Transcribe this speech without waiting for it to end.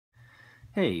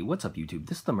Hey, what's up YouTube?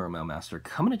 This is the Mermail Master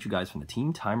coming at you guys from the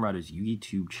Team Time Riders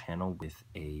YouTube channel with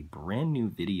a brand new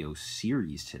video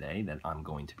series today that I'm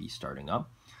going to be starting up.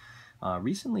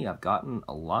 Recently I've gotten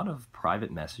a lot of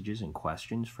private messages and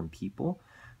questions from people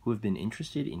who have been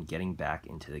interested in getting back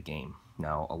into the game.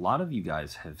 Now, a lot of you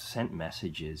guys have sent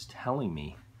messages telling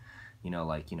me, you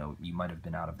might have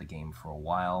been out of the game for a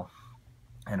while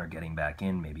and are getting back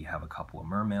in, maybe have a couple of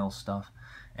Mermail stuff,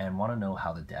 and want to know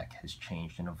how the deck has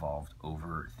changed and evolved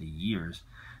over the years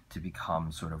to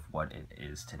become sort of what it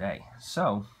is today.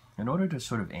 So, in order to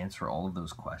sort of answer all of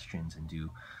those questions and do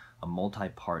a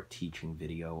multi-part teaching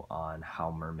video on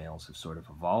how Mermails have sort of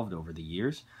evolved over the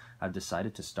years, I've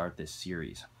decided to start this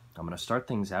series. I'm going to start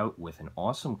things out with an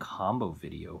awesome combo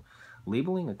video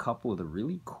labeling a couple of the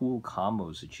really cool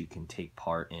combos that you can take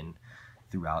part in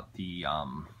throughout the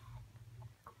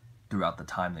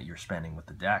time that you're spending with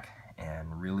the deck,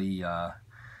 and really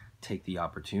take the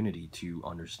opportunity to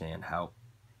understand how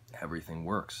everything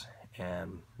works.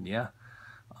 And yeah,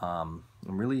 I'm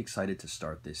really excited to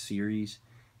start this series,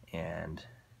 and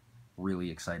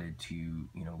really excited to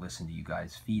listen to you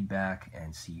guys' feedback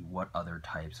and see what other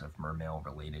types of Mermail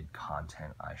related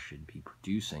content I should be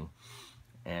producing,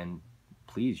 and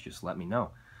please just let me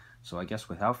know. So I guess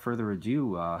without further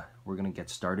ado, we're gonna get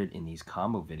started in these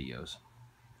combo videos.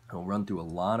 I'll run through a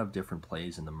lot of different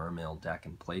plays in the Mermail deck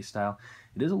and playstyle.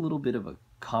 It is a little bit of a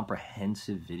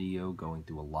comprehensive video going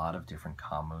through a lot of different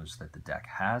combos that the deck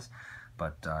has,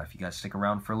 but if you guys stick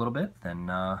around for a little bit, then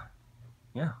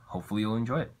yeah, hopefully you'll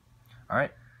enjoy it.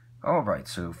 Alright,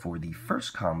 so for the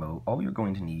first combo, all you're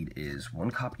going to need is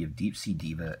one copy of Deep Sea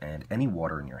Diva and any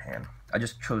water in your hand. I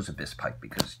just chose Abyss Pike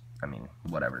because, I mean,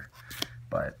 whatever.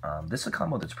 But this is a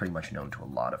combo that's pretty much known to a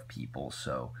lot of people,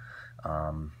 so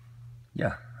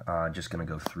yeah, just going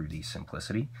to go through the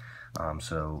simplicity.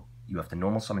 So you have to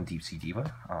normal summon Deep Sea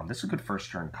Diva. This is a good first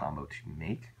turn combo to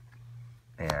make.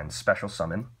 And special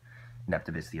summon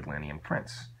Neptibus the Atlantean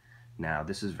Prince. Now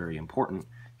this is very important.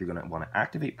 You're going to want to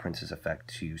activate Prince's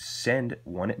effect to send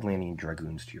one Atlantean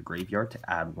Dragoons to your graveyard to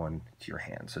add one to your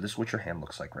hand. So this is what your hand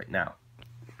looks like right now.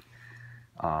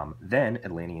 Then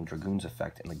Atlantean Dragoon's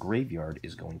effect in the graveyard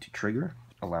is going to trigger,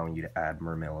 allowing you to add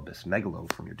Mermail Abyss Megalo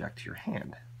from your deck to your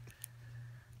hand.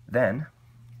 Then,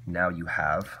 now you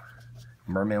have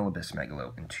Mermail Abyss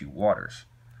Megalo in 2 waters.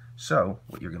 So,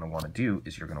 what you're going to want to do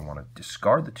is you're going to want to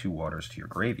discard the 2 waters to your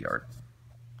graveyard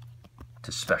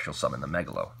to special summon the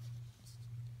Megalo.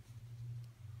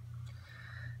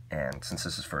 And since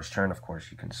this is first turn, of course,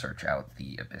 you can search out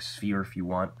the Abyss Sphere if you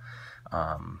want,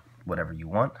 whatever you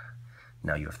want.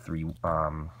 Now you have 3,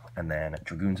 and then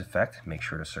Dragoon's effect, make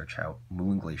sure to search out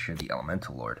Moon Glacier the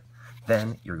Elemental Lord.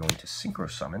 Then you're going to synchro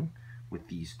summon with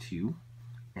these 2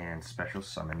 and special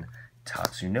summon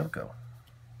Tatsunoko.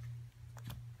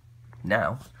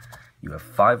 Now you have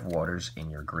 5 waters in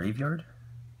your graveyard,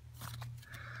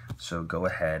 so go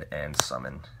ahead and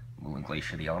summon Moon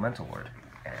Glacier the Elemental Lord,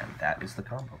 and that is the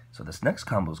combo. So this next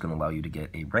combo is going to allow you to get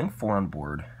a rank 4 on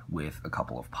board with a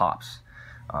couple of pops.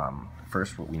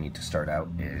 First, what we need to start out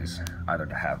is either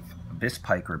to have Abyss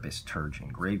Pike or Abyss Turge in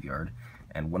graveyard,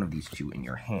 and one of these 2 in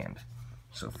your hand.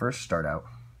 So first start out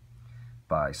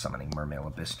by summoning Mermail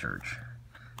Abyss Turge.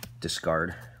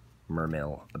 Discard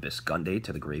Mermail Abyss Gunday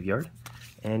to the graveyard,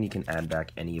 and you can add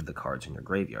back any of the cards in your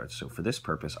graveyard. So for this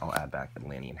purpose, I'll add back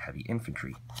Atlantean Heavy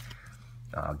Infantry.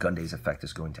 Gunday's effect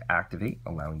is going to activate,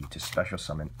 allowing you to special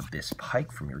summon Abyss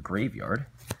Pike from your graveyard,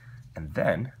 and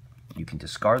then you can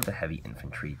discard the Heavy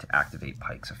Infantry to activate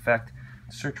Pike's effect.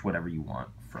 Search whatever you want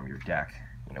from your deck.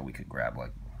 We could grab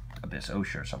like Abyss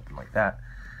Osha or something like that.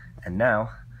 And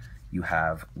now you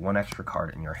have 1 extra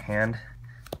card in your hand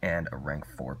and a rank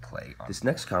 4 play. This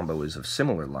next combo is of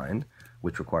similar line,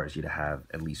 which requires you to have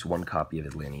at least 1 copy of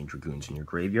Atlantean Dragoons in your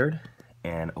graveyard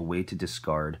and a way to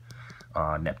discard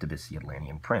Neptibus the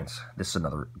Atlantean Prince. This is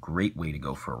another great way to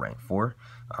go for a rank 4.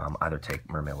 Either take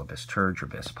Mermail Abyss Turge or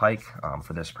Abyss Pike.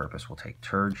 For this purpose, we'll take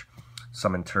Turge,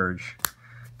 summon Turge,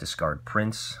 discard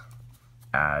Prince,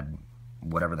 add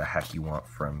whatever the heck you want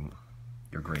from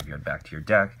your graveyard back to your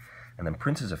deck, and then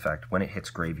Prince's effect, when it hits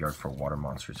graveyard for water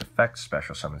monster's effect,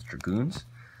 special summons Dragoons,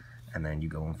 and then you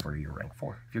go in for your rank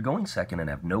 4. If you're going second and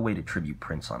have no way to tribute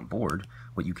Prince on board,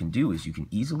 what you can do is you can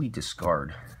easily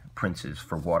discard Princes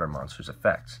for water monster's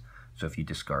effects. So if you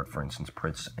discard, for instance,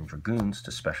 Prince and Dragoons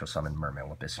to special summon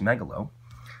Mermail Abyss Megalo,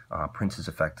 Prince's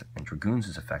effect and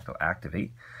Dragoons' effect will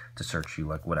activate to search you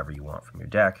like whatever you want from your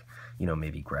deck.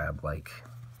 Maybe grab like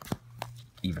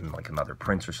even like another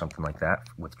Prince or something like that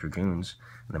with Dragoons,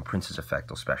 and then Prince's effect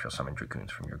will special summon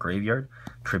Dragoons from your graveyard,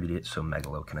 tribute it so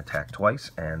Megalo can attack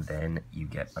twice, and then you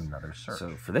get another search.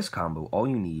 So for this combo, all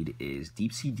you need is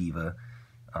Deep Sea Diva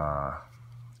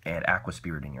and Aqua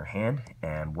Spirit in your hand,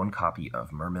 and one copy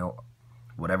of Mermail,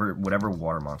 whatever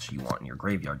water monster you want in your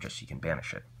graveyard, just so you can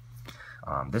banish it.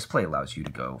 This play allows you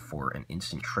to go for an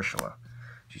instant Trishula.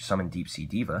 You summon Deep Sea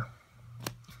Diva,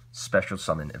 special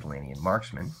summon Atlantean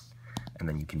Marksman, and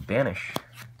then you can banish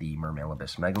the Mermail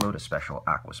Abyss Megalo to special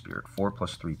Aqua Spirit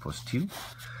 4+3+2,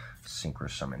 synchro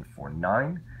summon for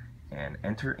 9, and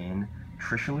enter in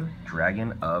Trishula,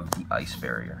 Dragon of the Ice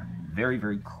Barrier. Very,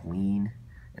 very clean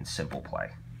and simple play.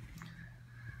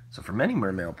 So for many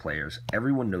Mermail players,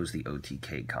 everyone knows the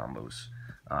OTK combos.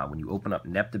 When you open up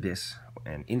Neptabyss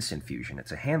and Instant Fusion,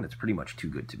 it's a hand that's pretty much too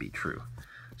good to be true.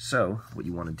 So what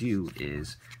you want to do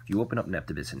is, if you open up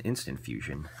Neptabyss and Instant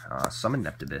Fusion, summon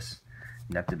Neptabyss.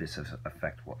 Neptabyss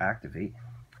effect will activate,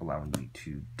 allowing you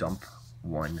to dump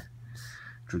 1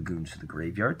 Dragoons to the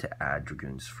graveyard to add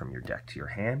Dragoons from your deck to your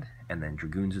hand, and then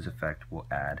Dragoons' effect will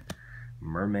add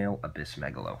Mermail Abyss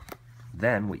Megalo.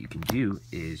 Then what you can do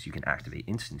is you can activate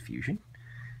Instant Fusion.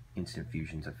 Instant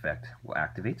Fusion's effect will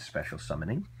activate, special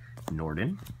summoning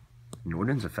Norden.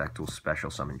 Norden's effect will special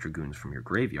summon Dragoons from your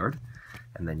graveyard,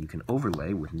 and then you can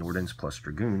overlay with Norden's plus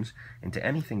Dragoons into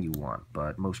anything you want,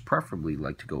 but most preferably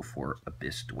like to go for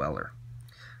Abyss Dweller.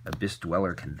 Abyss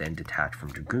Dweller can then detach from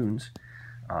Dragoons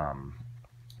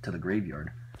to the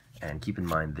graveyard, and keep in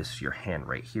mind this is your hand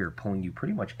right here, pulling you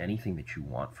pretty much anything that you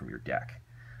want from your deck.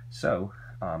 So,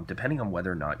 depending on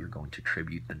whether or not you're going to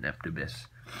tribute the Neptabyss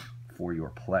for your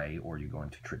play, or you're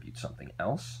going to tribute something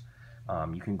else,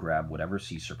 you can grab whatever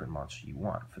Sea Serpent monster you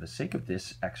want. For the sake of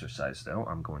this exercise, though,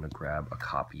 I'm going to grab a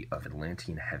copy of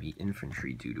Atlantean Heavy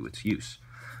Infantry due to its use.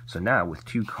 So now, with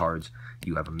 2 cards,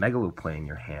 you have a Megalo play in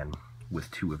your hand with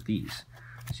 2 of these.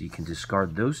 So you can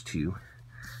discard those 2,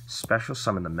 special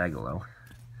summon the Megalo,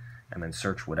 and then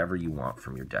search whatever you want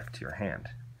from your deck to your hand.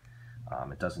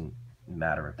 It doesn't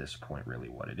matter at this point really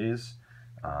what it is.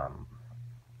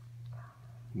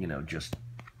 You know, just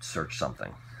search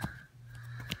something.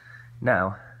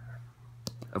 Now,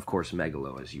 of course,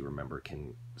 Megalo, as you remember,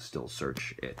 can still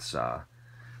search its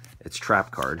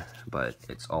trap card, but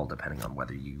it's all depending on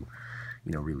whether you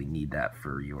really need that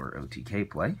for your OTK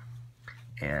play.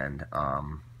 And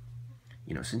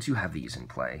since you have these in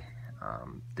play,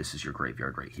 this is your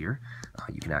graveyard right here.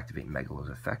 You can activate Megalo's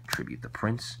effect, tribute the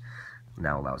Prince.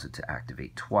 Now allows it to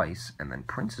activate twice, and then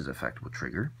Prince's effect will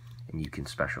trigger, and you can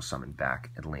special summon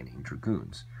back Atlantean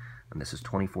Dragoons. And this is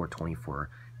 24, 24,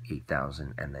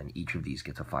 8,000, and then each of these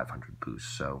gets a 500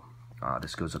 boost. So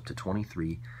this goes up to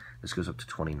 23, this goes up to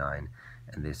 29,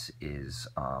 and this is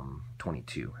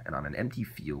 22. And on an empty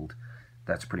field,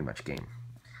 that's pretty much game.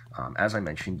 As I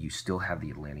mentioned, you still have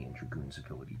the Atlantean Dragoons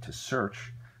ability to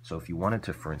search. So if you wanted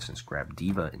to, for instance, grab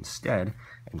Diva instead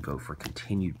and go for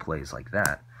continued plays like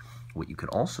that, what you could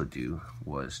also do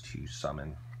was to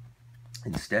summon,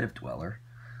 instead of Dweller,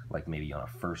 like maybe on a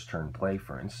first turn play,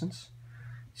 for instance,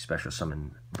 special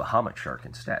summon Bahamut Shark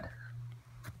instead.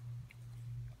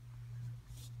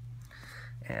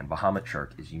 And Bahamut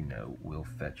Shark, as you know, will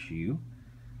fetch you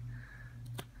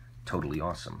Totally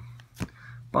Awesome.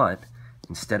 But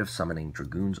instead of summoning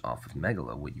Dragoons off of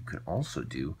Megalo, what you could also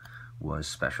do was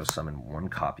special summon 1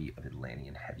 copy of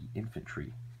Atlantean Heavy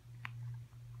Infantry.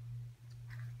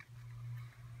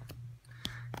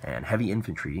 And Heavy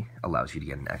Infantry allows you to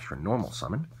get an extra normal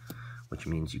summon, which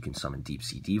means you can summon Deep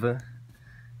Sea Diva,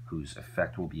 whose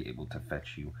effect will be able to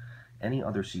fetch you any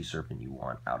other Sea Serpent you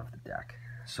want out of the deck.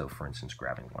 So, for instance,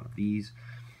 grabbing one of these,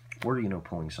 or,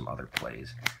 pulling some other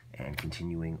plays, and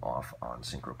continuing off on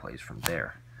synchro plays from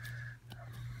there.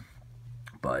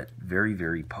 But very,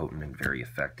 very potent and very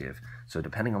effective. So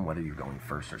depending on whether you're going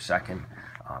first or second,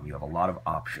 you have a lot of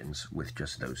options with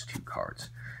just those 2 cards.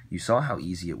 You saw how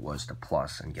easy it was to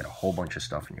plus and get a whole bunch of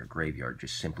stuff in your graveyard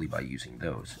just simply by using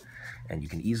those. And you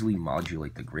can easily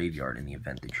modulate the graveyard in the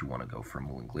event that you want to go for a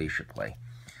Mooling Glacier play.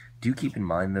 Do keep in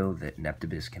mind, though, that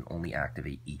Neptabyss can only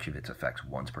activate each of its effects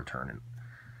once per turn.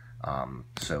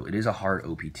 So it is a hard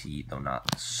OPT, though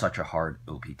not such a hard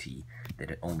OPT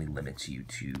that it only limits you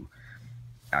to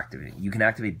activating. You can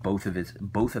activate both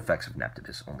effects of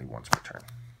Neptabyss only once per turn.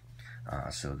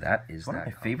 So that is one of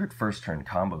my favorite first turn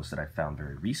combos that I found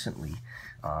very recently.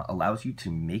 Allows you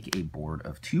to make a board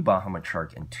of 2 Bahamut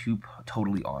Shark and 2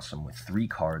 Totally Awesome with 3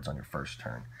 cards on your first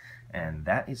turn. And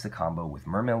that is the combo with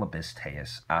Mermail Abyss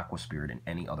Teus, Aqua Spirit, and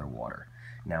any other water.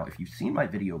 Now, if you've seen my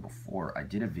video before, I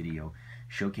did a video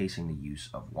showcasing the use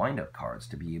of wind-up cards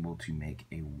to be able to make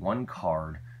a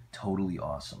 1-card Totally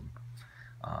Awesome.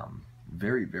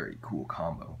 Very, very cool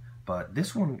combo. But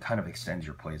this one kind of extends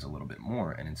your plays a little bit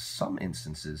more, and in some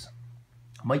instances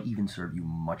might even serve you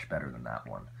much better than that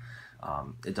one.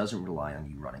 It doesn't rely on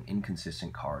you running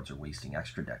inconsistent cards or wasting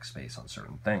extra deck space on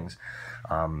certain things.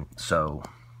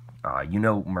 You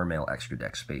know, Mermail extra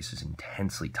deck space is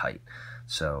intensely tight.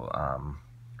 So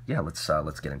yeah,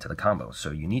 let's get into the combo. So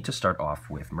you need to start off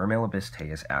with Mermail, Abyss,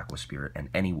 Teus, Aqua Spirit, and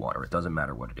any water. It doesn't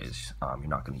matter what it is. You're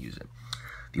not going to use it.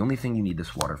 The only thing you need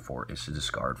this water for is to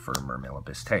discard for Mermail,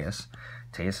 Abyss, Teus.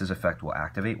 Teus's effect will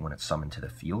activate when it's summoned to the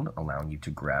field, allowing you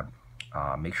to grab,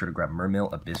 make sure to grab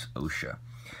Mermail, Abyss, Osha.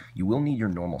 You will need your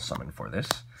normal summon for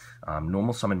this.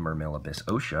 Normal summon Mermail, Abyss,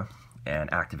 Osha,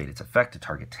 and activate its effect to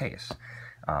target Teus.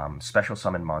 Special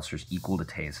summon monsters equal to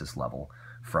Teus's level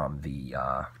from the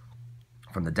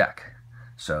deck.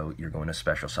 So you're going to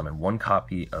special summon one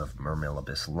copy of Mermail,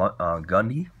 Abyss,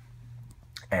 Gundy,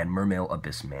 and Mermail,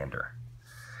 Abyss, Mander.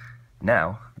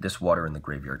 Now, this water in the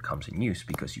graveyard comes in use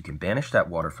because you can banish that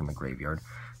water from the graveyard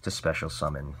to special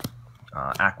summon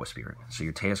Aqua Spirit. So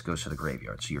your Teus goes to the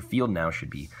graveyard. So your field now should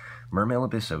be Mermail,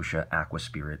 Abyss, Osha, Aqua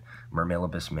Spirit, Mermail,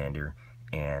 Abyss, Mander,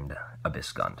 and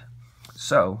Abyss Gund.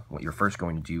 So what you're first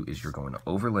going to do is you're going to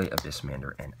overlay Abyss,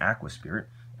 Mander, and Aqua Spirit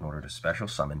in order to special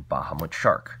summon Bahamut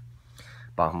Shark.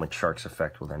 Bahamut Shark's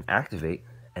effect will then activate,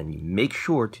 and you make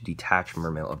sure to detach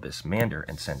Mermail, Abyss, Mander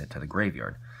and send it to the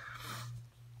graveyard.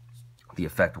 The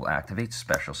effect will activate,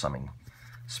 special summoning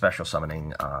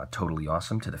Totally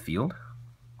Awesome to the field.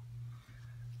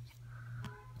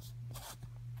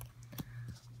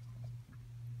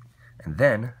 And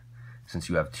then, since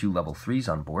you have 2 level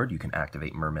 3s on board, you can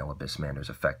activate Mermail, Abyss, Mander's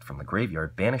effect from the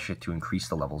graveyard, banish it to increase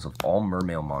the levels of all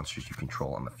Mermail monsters you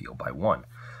control on the field by 1,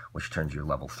 which turns your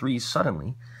level 3s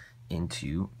suddenly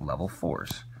into level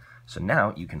 4s. So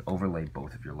now you can overlay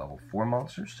both of your level 4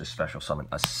 monsters to special summon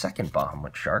a second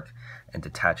Bahamut Shark and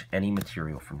detach any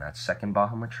material from that second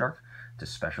Bahamut Shark to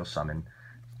special summon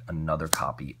another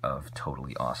copy of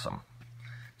Totally Awesome.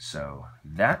 So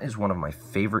that is one of my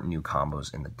favorite new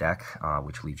combos in the deck,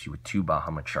 which leaves you with 2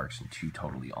 Bahamut Sharks and 2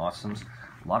 Totally Awesomes.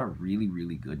 A lot of really,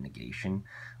 really good negation.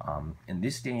 In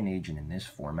this day and age and in this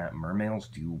format,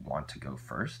 Mermails do want to go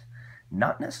first.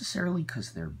 Not necessarily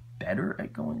because they're better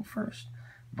at going first,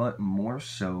 but more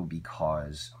so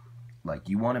because, like,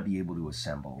 you want to be able to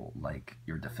assemble, like,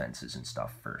 your defenses and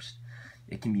stuff first.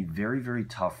 It can be very, very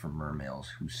tough for Mermails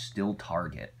who still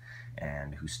target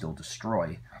and who still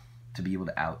destroy to be able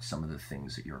to out some of the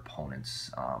things that your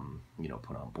opponents,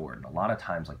 put on board. And a lot of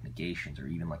times, like, negations or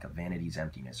even like a Vanity's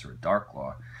Emptiness or a Dark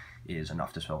Claw is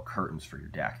enough to spell curtains for your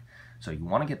deck. So you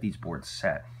want to get these boards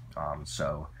set.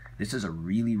 So this is a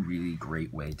really, really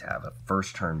great way to have a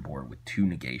first turn board with 2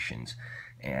 negations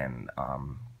and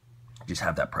just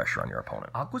have that pressure on your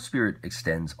opponent. Aqua Spirit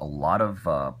extends a lot of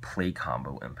play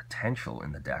combo and potential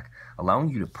in the deck, allowing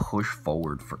you to push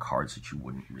forward for cards that you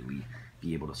wouldn't really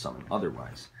be able to summon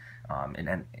otherwise. And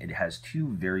then it has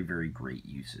 2 very, very great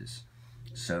uses.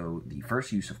 So the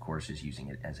first use, of course, is using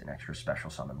it as an extra special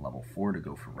summon level 4 to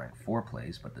go for rank 4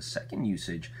 plays, but the second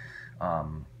usage,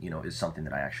 is something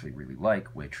that I actually really like,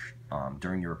 which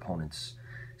during your opponent's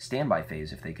standby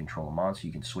phase, if they control a monster,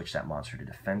 you can switch that monster to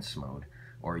defense mode,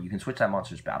 or you can switch that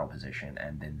monster's battle position,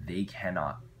 and then they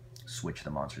cannot switch the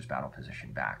monster's battle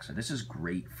position back. So this is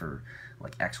great for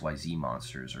like XYZ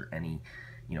monsters or any,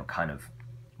 kind of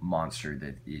monster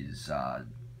that is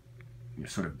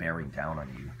sort of bearing down on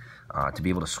you, to be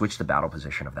able to switch the battle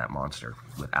position of that monster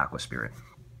with Aqua Spirit.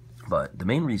 But the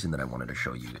main reason that I wanted to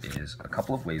show you is a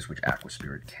couple of ways which Aqua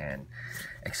Spirit can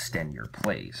extend your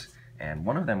plays. And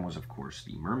one of them was, of course,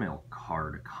 the Mermail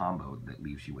card combo that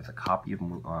leaves you with a copy of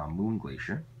Moon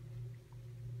Glacier,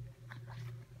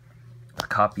 a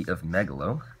copy of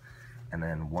Megalo, and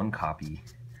then 1 copy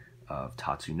of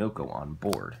Tatsunoko on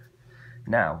board.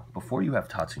 Now, before you have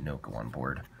Tatsunoko on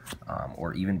board,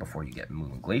 or even before you get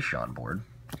Moon Glacier on board,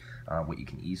 what you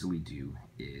can easily do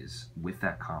is, with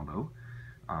that combo,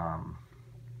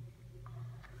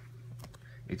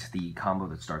 it's the combo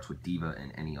that starts with Diva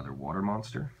and any other water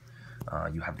monster.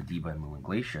 You have the Diva and Moon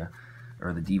Glacier,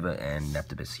 or the Diva and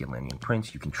Neptibus Yelanian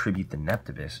Prince. You contribute the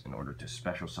Neptibus in order to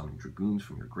special summon Dragoons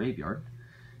from your graveyard,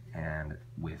 and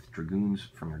with Dragoons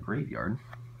from your graveyard,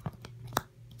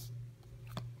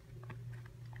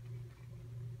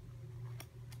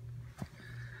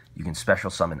 you can special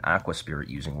summon Aqua Spirit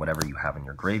using whatever you have in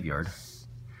your graveyard,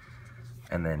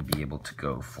 and then be able to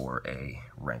go for a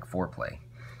rank 4 play.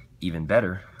 Even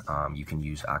better, you can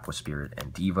use Aqua Spirit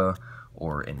and Diva,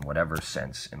 or in whatever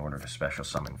sense, in order to special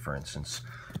summon, for instance,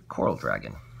 Coral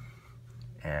Dragon.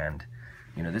 And,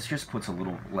 this just puts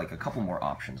a couple more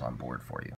options on board for you.